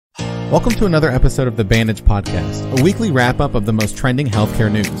Welcome to another episode of the Bandage Podcast, a weekly wrap-up of the most trending healthcare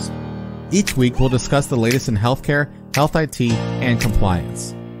news. Each week, we'll discuss the latest in healthcare, health IT, and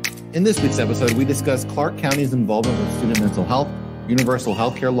compliance. In this week's episode, we discuss Clark County's involvement with student mental health, universal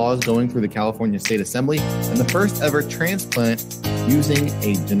healthcare laws going through the California State Assembly, and the first ever transplant using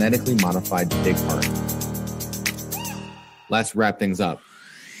a genetically modified pig heart. Let's wrap things up.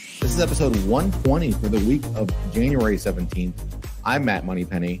 This is episode 120 for the week of January 17th. I'm Matt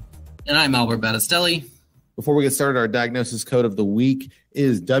Moneypenny. And I'm Albert Battistelli. Before we get started, our diagnosis code of the week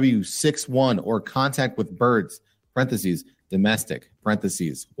is W61, or contact with birds, parentheses, domestic,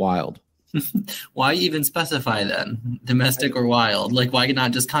 parentheses, wild. Why even specify then? Domestic or wild? Like, why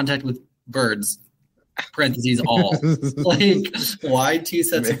not just contact with birds, parentheses, all? Like, why two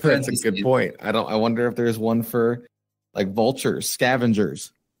sets of parentheses? That's a good point. I wonder if there's one for, like, vultures,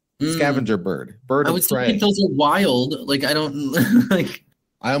 scavengers, scavenger bird of prey. I would still think those are wild. Like, I don't, like...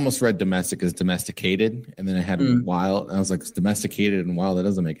 I almost read domestic as domesticated, and then I had wild. And I was like, domesticated and wild. That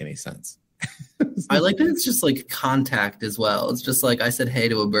doesn't make any sense. I like that it's just like contact as well. It's just like I said hey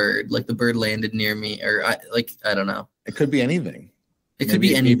to a bird, like the bird landed near me, or I don't know. It could be anything. Could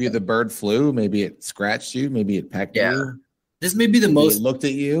be anything. Maybe the bird flew. Maybe it scratched you. Maybe it pecked you. This may be the most. It looked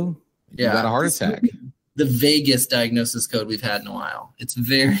at you. You got a heart attack. The vaguest diagnosis code we've had in a while. It's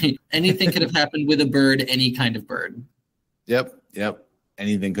very anything could have happened with a bird, any kind of bird. Yep.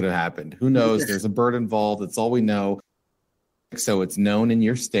 Anything could have happened. Who knows? There's a bird involved. That's all we know. So it's known in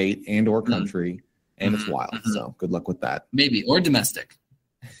your state and or country, and it's wild. So good luck with that. Maybe. Or domestic.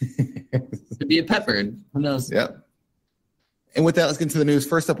 Could be a pet bird. Who knows? Yep. And with that, let's get into the news.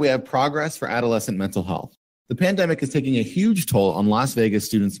 First up, we have progress for adolescent mental health. The pandemic is taking a huge toll on Las Vegas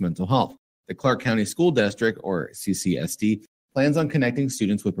students' mental health. The Clark County School District, or CCSD, plans on connecting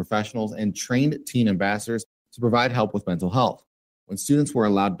students with professionals and trained teen ambassadors to provide help with mental health. When students were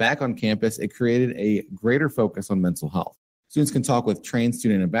allowed back on campus, it created a greater focus on mental health. Students can talk with trained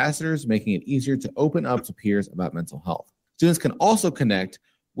student ambassadors, making it easier to open up to peers about mental health. Students can also connect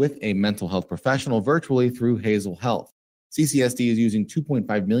with a mental health professional virtually through Hazel Health. CCSD is using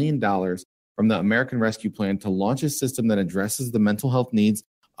 $2.5 million from the American Rescue Plan to launch a system that addresses the mental health needs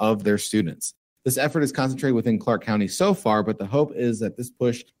of their students. This effort is concentrated within Clark County so far, but the hope is that this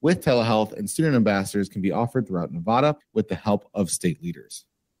push with telehealth and student ambassadors can be offered throughout Nevada with the help of state leaders.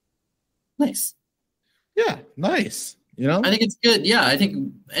 Nice. Yeah, nice. You know, I think it's good. Yeah, I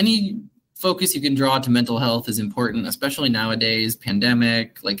think any focus you can draw to mental health is important, especially nowadays,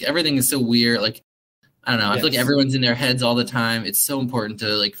 pandemic, like everything is so weird. Like, I don't know. I feel like everyone's in their heads all the time. It's so important to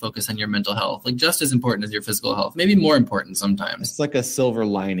like focus on your mental health, like just as important as your physical health, maybe more important sometimes. It's like a silver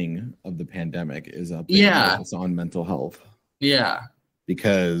lining of the pandemic is a big focus on mental health. Yeah.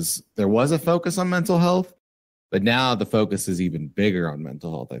 Because there was a focus on mental health, but now the focus is even bigger on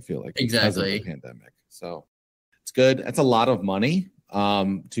mental health, I feel like. Because of the pandemic. So it's good. That's a lot of money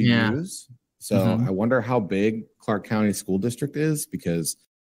to use. So I wonder how big Clark County School District is, because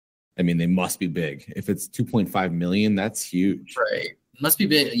I mean, they must be big. If it's 2.5 million, that's huge. Right. Must be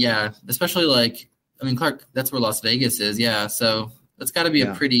big. Yeah. Especially like, I mean, Clark, that's where Las Vegas is. Yeah. So that's got to be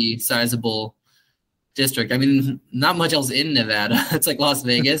a pretty sizable district. I mean, not much else in Nevada. It's like Las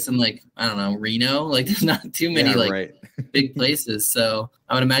Vegas and like, I don't know, Reno. Like there's not too many big places. So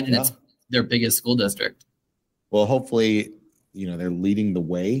I would imagine it's their biggest school district. Well, hopefully, you know, they're leading the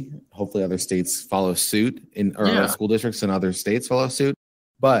way. Hopefully other states follow suit or school districts in other states follow suit.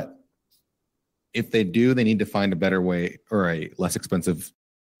 But if they do, they need to find a better way or a less expensive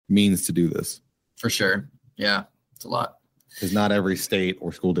means to do this. For sure. Yeah, it's a lot. Because not every state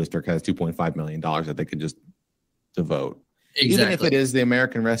or school district has $2.5 million that they can just devote. Exactly. Even if it is the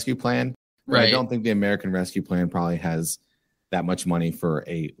American Rescue Plan. Right. I don't think the American Rescue Plan probably has that much money for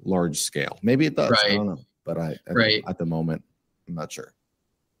a large scale. Maybe it does. Right. I don't know. But at the moment, I'm not sure.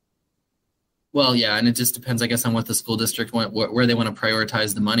 Well, yeah, and it just depends, I guess, on what the school district want, where they want to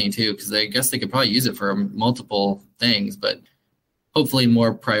prioritize the money too, because I guess they could probably use it for multiple things, but hopefully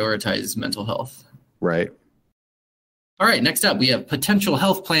more prioritize mental health. Right. All right, next up, we have potential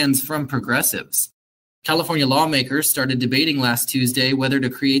health plans from progressives. California lawmakers started debating last Tuesday whether to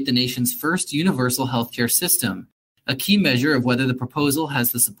create the nation's first universal healthcare system, a key measure of whether the proposal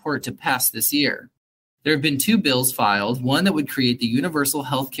has the support to pass this year. There have been two bills filed, one that would create the universal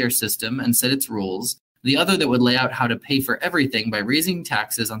healthcare system and set its rules, the other that would lay out how to pay for everything by raising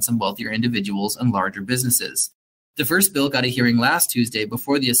taxes on some wealthier individuals and larger businesses. The first bill got a hearing last Tuesday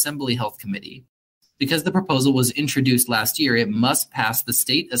before the Assembly Health Committee. Because the proposal was introduced last year, it must pass the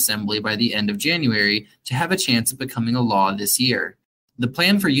state assembly by the end of January to have a chance of becoming a law this year. The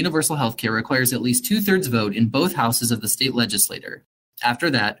plan for universal healthcare requires at least 2/3 vote in both houses of the state legislature. After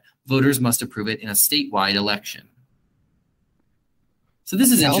that, voters must approve it in a statewide election. So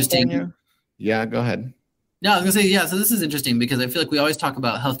this is interesting. Yeah, go ahead. No, I was gonna say, yeah, so this is interesting because I feel like we always talk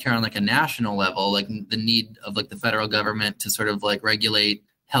about healthcare on like a national level, like the need of like the federal government to sort of like regulate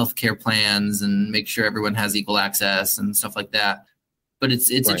healthcare plans and make sure everyone has equal access and stuff like that. But it's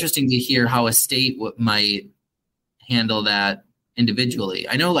Right. interesting to hear how a state might handle that individually.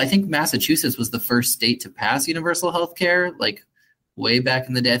 I think Massachusetts was the first state to pass universal healthcare, like way back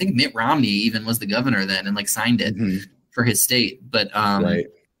in the day. I think Mitt Romney even was the governor then and like signed it for his state. But Right.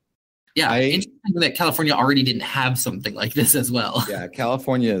 yeah, interesting that California already didn't have something like this as well. Yeah,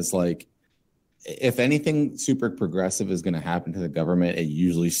 California is like, if anything super progressive is going to happen to the government, it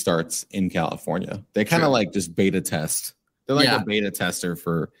usually starts in California. They kind of like just beta test. They're like a beta tester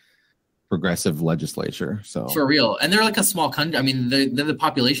for progressive legislature. So for real. And they're like a small country. I mean, they're the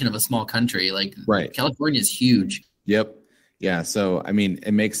population of a small country. Like California is huge. Yep. Yeah. So, I mean,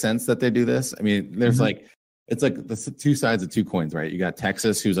 it makes sense that they do this. I mean, there's like, it's like the two sides of two coins, right? You got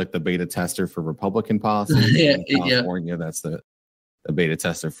Texas, who's like the beta tester for Republican policies. And California, that's the beta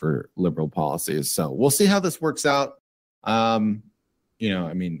tester for liberal policies. So we'll see how this works out. I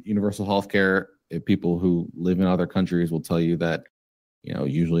mean, universal healthcare, people who live in other countries will tell you that,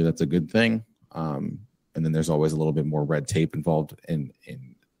 usually that's a good thing. And then there's always a little bit more red tape involved in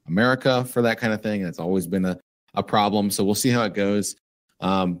America for that kind of thing. And it's always been a problem. So we'll see how it goes.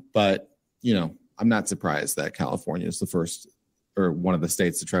 But, I'm not surprised that California is the first or one of the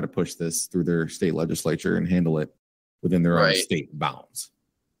states to try to push this through their state legislature and handle it within their own state bounds.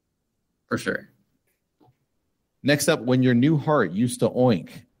 For sure. Next up, when your new heart used to oink.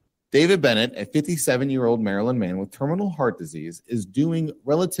 David Bennett, a 57-year-old Maryland man with terminal heart disease, is doing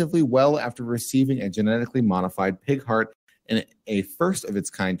relatively well after receiving a genetically modified pig heart in a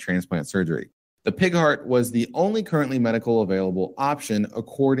first-of-its-kind transplant surgery. The pig heart was the only currently medical available option,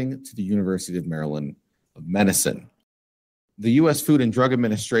 according to the University of Maryland of Medicine. The U.S. Food and Drug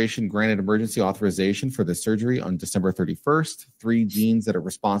Administration granted emergency authorization for the surgery on December 31st. 3 genes that are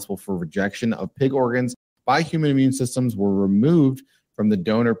responsible for rejection of pig organs by human immune systems were removed from the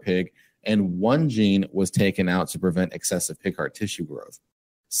donor pig, and 1 gene was taken out to prevent excessive pig heart tissue growth.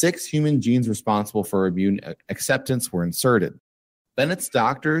 6 human genes responsible for immune acceptance were inserted. Bennett's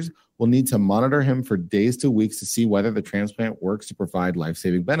doctors will need to monitor him for days to weeks to see whether the transplant works to provide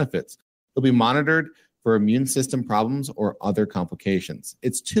life-saving benefits. He'll be monitored for immune system problems or other complications.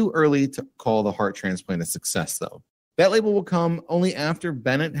 It's too early to call the heart transplant a success, though. That label will come only after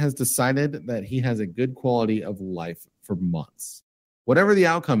Bennett has decided that he has a good quality of life for months. Whatever the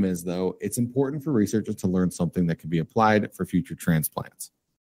outcome is, though, it's important for researchers to learn something that can be applied for future transplants.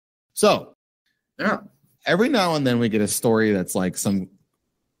 So, every now and then we get a story that's like some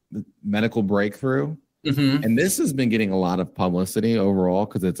medical breakthrough. And this has been getting a lot of publicity overall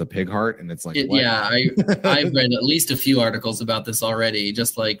because it's a pig heart and it's like, I've read at least a few articles about this already,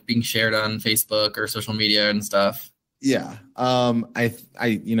 just like being shared on Facebook or social media and stuff. Yeah.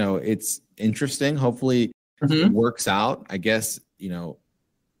 It's interesting. Hopefully it works out. I guess, it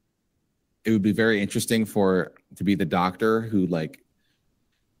would be very interesting to be the doctor who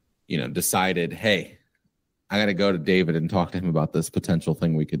decided, hey, I got to go to David and talk to him about this potential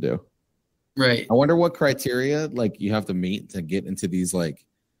thing we could do. Right. I wonder what criteria you have to meet to get into these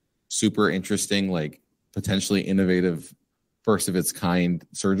super interesting, potentially innovative, first of its kind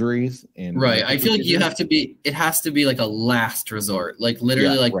surgeries. And right. I feel like it has to be like a last resort,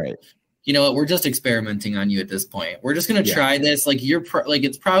 literally you know what, we're just experimenting on you at this point. We're just going to try this.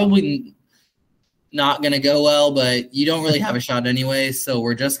 It's probably not going to go well, but you don't really have a shot anyway. So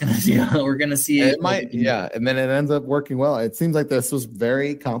we're just going to, we're going to see it. It might, and then it ends up working well. It seems like this was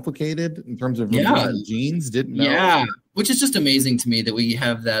very complicated in terms of genes. Didn't know. Yeah, which is just amazing to me that we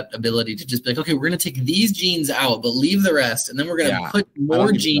have that ability to just be like, okay, we're going to take these genes out, but leave the rest, and then we're going to put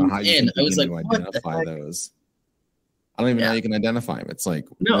more genes in. I was like, identify those. I don't even know how you can identify them. It's like,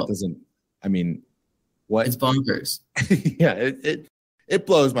 that doesn't. I mean, what? It's bonkers. It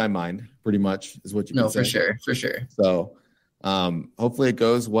blows my mind, pretty much, is what you can say. For sure. So hopefully it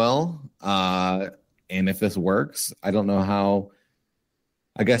goes well. And if this works, I don't know how.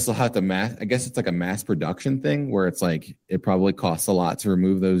 I guess they'll have to I guess it's like a mass production thing where it's like it probably costs a lot to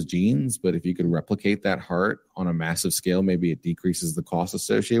remove those genes. But if you could replicate that heart on a massive scale, maybe it decreases the cost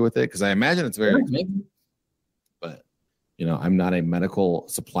associated with it. Because I imagine it's very expensive. But, I'm not a medical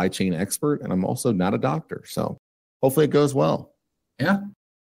supply chain expert, and I'm also not a doctor. So hopefully it goes well. Yeah.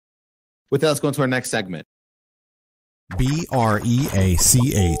 With that, let's go into our next segment. BREACH,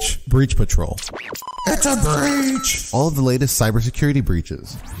 Breach Patrol. It's a breach! All of the latest cybersecurity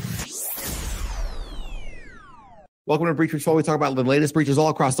breaches. Welcome to Breach Patrol. We talk about the latest breaches all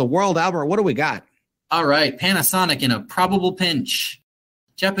across the world. Albert, what do we got? All right, Panasonic in a probable pinch.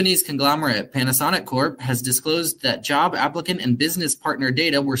 Japanese conglomerate Panasonic Corp. has disclosed that job applicant and business partner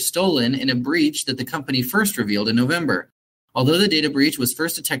data were stolen in a breach that the company first revealed in November. Although the data breach was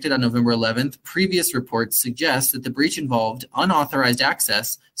first detected on November 11th, previous reports suggest that the breach involved unauthorized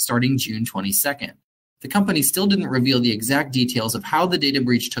access starting June 22nd. The company still didn't reveal the exact details of how the data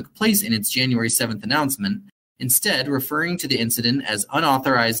breach took place in its January 7th announcement, instead referring to the incident as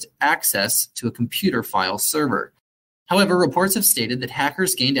unauthorized access to a computer file server. However, reports have stated that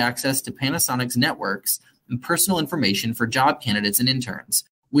hackers gained access to Panasonic's networks and personal information for job candidates and interns,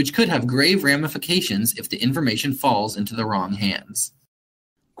 which could have grave ramifications if the information falls into the wrong hands.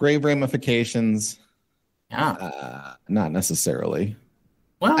 Grave ramifications? Yeah. Not necessarily.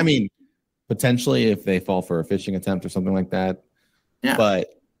 Well, I mean, potentially if they fall for a phishing attempt or something like that. Yeah.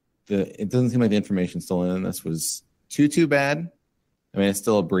 But it doesn't seem like the information stolen in this was too bad. I mean, it's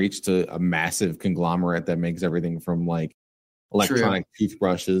still a breach to a massive conglomerate that makes everything from like electronic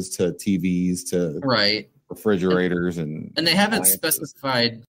toothbrushes to TVs to refrigerators and they haven't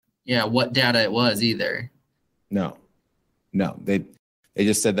specified what data it was either. No, they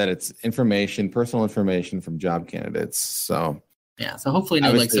just said that it's personal information from job candidates. So so hopefully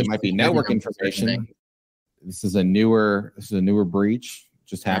it might be network information. This is a newer breach,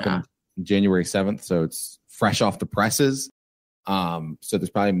 just happened January 7th, so it's fresh off the presses. So there's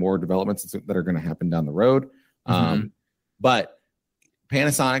probably more developments that are going to happen down the road. But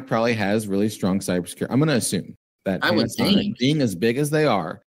Panasonic probably has really strong cybersecurity. I'm going to assume that Panasonic, being as big as they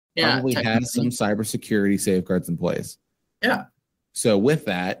are, probably has some cybersecurity safeguards in place. Yeah. So with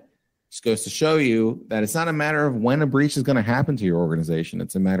that, just goes to show you that it's not a matter of when a breach is going to happen to your organization.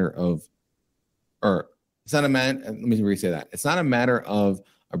 It's a matter of, let me re-say that. It's not a matter of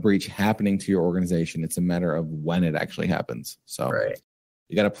a breach happening to your organization. It's a matter of when it actually happens. So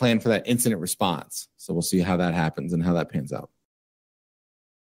you got to plan for that incident response. So we'll see how that happens and how that pans out.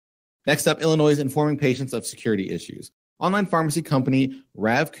 Next up, Illinois is informing patients of security issues. Online pharmacy company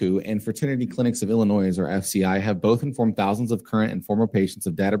Ravku and Fraternity Clinics of Illinois, or FCI, have both informed thousands of current and former patients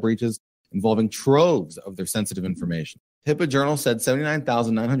of data breaches involving troves of their sensitive information. HIPAA Journal said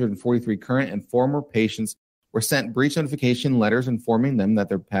 79,943 current and former patients were sent breach notification letters informing them that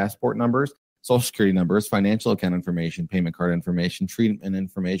their passport numbers, social security numbers, financial account information, payment card information, treatment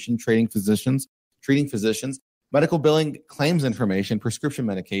information, treating physicians, medical billing claims information, prescription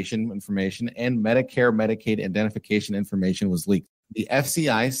medication information, and Medicare, Medicaid identification information was leaked. The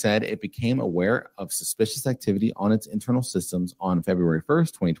FCI said it became aware of suspicious activity on its internal systems on February 1st,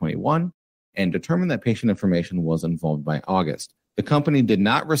 2021, and determined that patient information was involved by August. The company did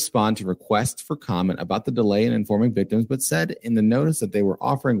not respond to requests for comment about the delay in informing victims, but said in the notice that they were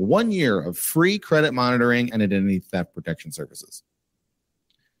offering 1 year of free credit monitoring and identity theft protection services.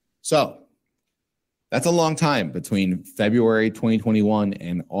 So that's a long time between February 2021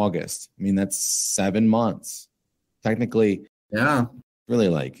 and August. I mean, that's 7 months. Technically, it's really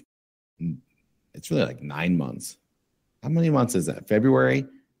like 9 months. How many months is that? February?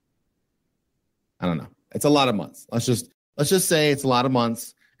 I don't know. It's a lot of months. Let's just say it's a lot of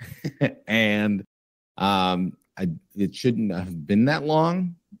months. And it shouldn't have been that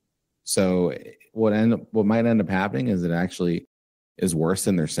long. So what might end up happening is it actually is worse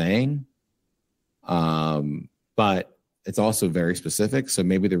than they're saying. But it's also very specific. So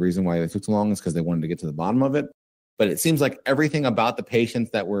maybe the reason why they took so long is because they wanted to get to the bottom of it. But it seems like everything about the patients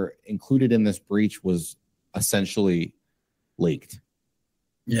that were included in this breach was essentially leaked.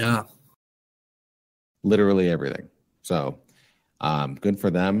 Yeah. Literally everything. So good for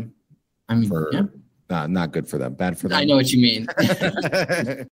them. I mean, not good for them. Bad for them. I know what you mean.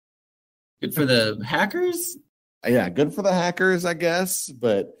 Good for the hackers? Yeah, good for the hackers, I guess.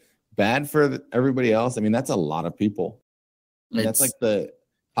 But bad for everybody else. I mean, that's a lot of people. I mean, that's like the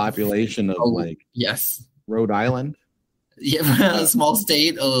population of Rhode Island. Yeah, a small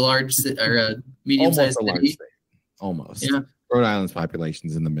state, a large or a medium-sized city. Large state. Almost. Yeah. Rhode Island's population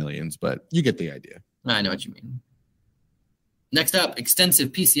is in the millions, but you get the idea. I know what you mean. Next up,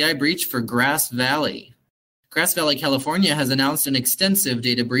 extensive PCI breach for Grass Valley. Grass Valley, California has announced an extensive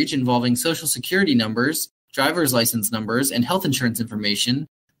data breach involving social security numbers, driver's license numbers, and health insurance information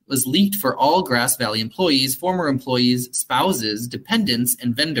was leaked for all Grass Valley employees, former employees, spouses, dependents,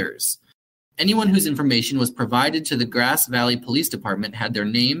 and vendors. Anyone whose information was provided to the Grass Valley Police Department had their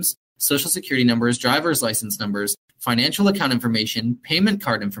names, social security numbers, driver's license numbers, financial account information, payment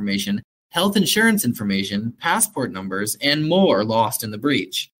card information, health insurance information, passport numbers, and more lost in the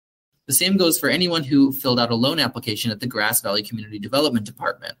breach. The same goes for anyone who filled out a loan application at the Grass Valley Community Development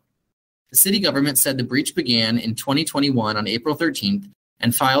Department. The city government said the breach began in 2021 on April 13th,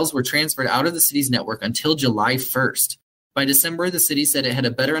 and files were transferred out of the city's network until July 1st. By December, the city said it had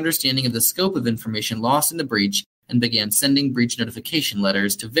a better understanding of the scope of information lost in the breach and began sending breach notification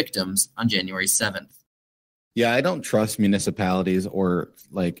letters to victims on January 7th. Yeah, I don't trust municipalities or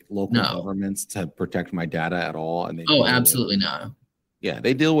like local governments to protect my data at all. And absolutely not. Yeah,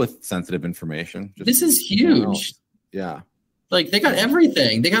 they deal with sensitive information. This is huge. Yeah. Like they got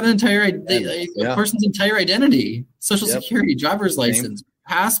everything. They got an entire a person's entire identity, social security, driver's license,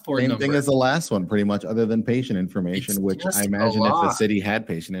 passport number. Same thing as the last one, pretty much, other than patient information, which I imagine if the city had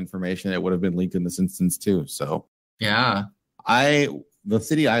patient information, it would have been leaked in this instance too. So yeah, the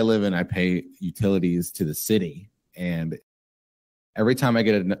city I live in, I pay utilities to the city, and every time I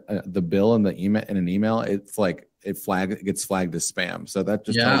get the bill in an email, it's like it gets flagged as spam. So that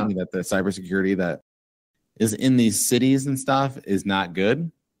just tells me that the cybersecurity that is in these cities and stuff is not good,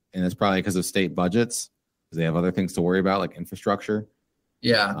 and it's probably because of state budgets, because they have other things to worry about like infrastructure.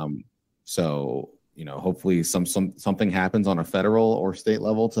 Yeah. So hopefully something happens on a federal or state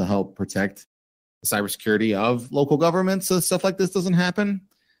level to help protect the cybersecurity of local governments, so stuff like this doesn't happen.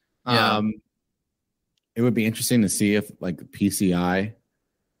 Yeah. It would be interesting to see if like PCI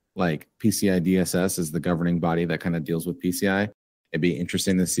DSS is the governing body that kind of deals with PCI. It'd be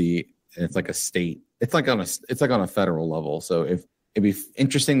interesting to see. It's like a state. It's like on a federal level. So it'd be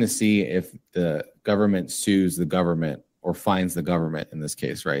interesting to see if the government sues the government or fines the government in this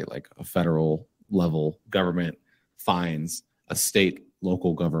case, right? Like a federal level government fines a state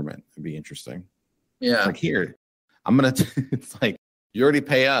local government. It'd be interesting. Yeah. It's like here, it's like you already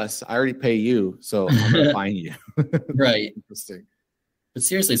pay us. I already pay you. So I'm going to fine you. Right. Interesting. But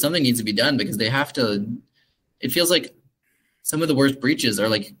seriously, something needs to be done because they have to, it feels like some of the worst breaches are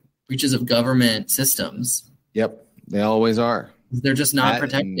like breaches of government systems. Yep. They always are. They're just not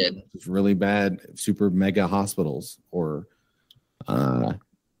protected. It's really bad, super mega hospitals or, mega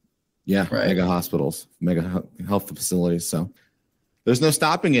hospitals, mega health facilities. So there's no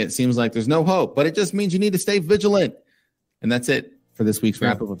stopping it. It seems like there's no hope, but it just means you need to stay vigilant. And that's it for this week's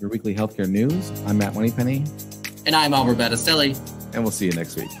wrap up of your weekly healthcare news. I'm Matt Moneypenny. And I'm Albert Battistelli. And we'll see you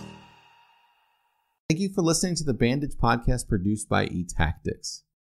next week. Thank you for listening to the Bandage Podcast produced by eTactics.